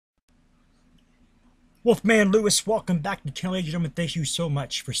Wolfman Lewis, welcome back to Channel, ladies and gentlemen. Thank you so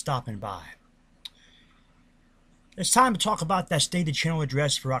much for stopping by. It's time to talk about that stated channel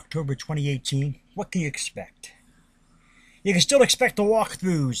address for October 2018. What can you expect? You can still expect the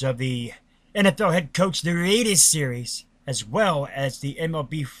walkthroughs of the NFL head coach, the Raiders series, as well as the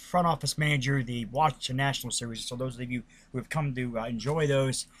MLB front office manager, the Washington National series. So those of you who have come to enjoy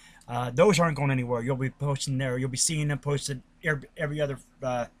those aren't going anywhere. You'll be posting there. You'll be seeing them posted every other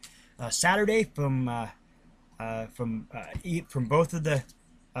Saturday from both of the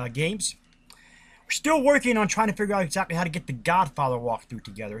games. We're still working on trying to figure out exactly how to get the Godfather walkthrough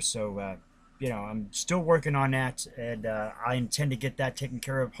together. So, I'm still working on that, and I intend to get that taken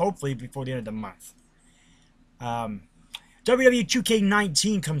care of hopefully before the end of the month. WWE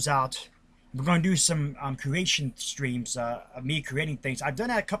 2K19 comes out. We're going to do some creation streams of me creating things. I've done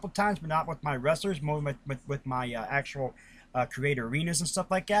that a couple times, but not with my wrestlers, more with my actual creator arenas and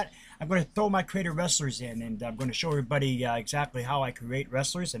stuff like that. I'm going to throw my creator wrestlers in, and I'm going to show everybody exactly how I create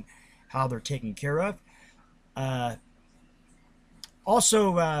wrestlers and how they're taken care of.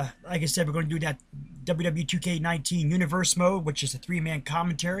 Also, like I said, we're going to do that WWE 2K19 Universe Mode, which is a three-man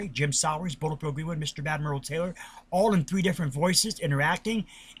commentary. Jim Sowers, Bulletproof Greenwood, Mr. Admiral Taylor, all in three different voices, interacting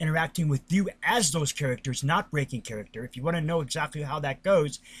with you as those characters, not breaking character. If you want to know exactly how that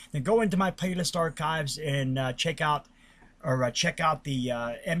goes, then go into my playlist archives and check out the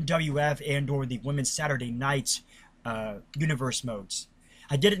MWF and/or the Women's Saturday Nights Universe modes.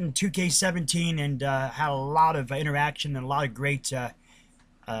 I did it in 2K17 and had a lot of interaction and a lot of great,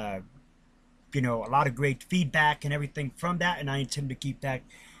 feedback and everything from that. And I intend to keep that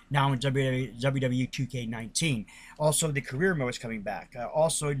now in WWE 2K19. Also, the career mode is coming back.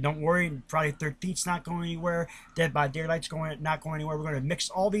 Also, don't worry, Friday 13th's not going anywhere. Dead by Daylight's not going anywhere. We're going to mix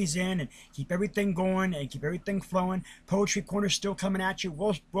all these in and keep everything going and keep everything flowing. Poetry Corner's still coming at you.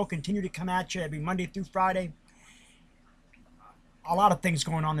 We'll continue to come at you every Monday through Friday. A lot of things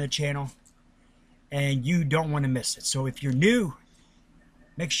going on in the channel, and you don't want to miss it. So if you're new,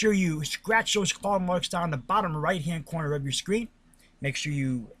 make sure you scratch those claw marks down the bottom right hand corner of your screen. Make sure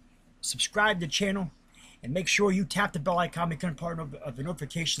you subscribe to the channel, and make sure you tap the bell icon, become part of the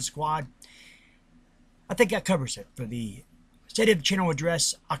notification squad. I think that covers it for the State of the Channel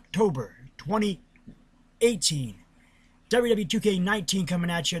address, October 2018. WWE 2K19 coming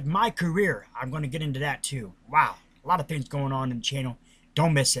at you. My career, I'm going to get into that too. Wow. A lot of things going on in the channel.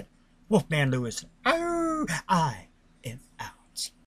 Don't miss it. Wolfman Lewis. I am out.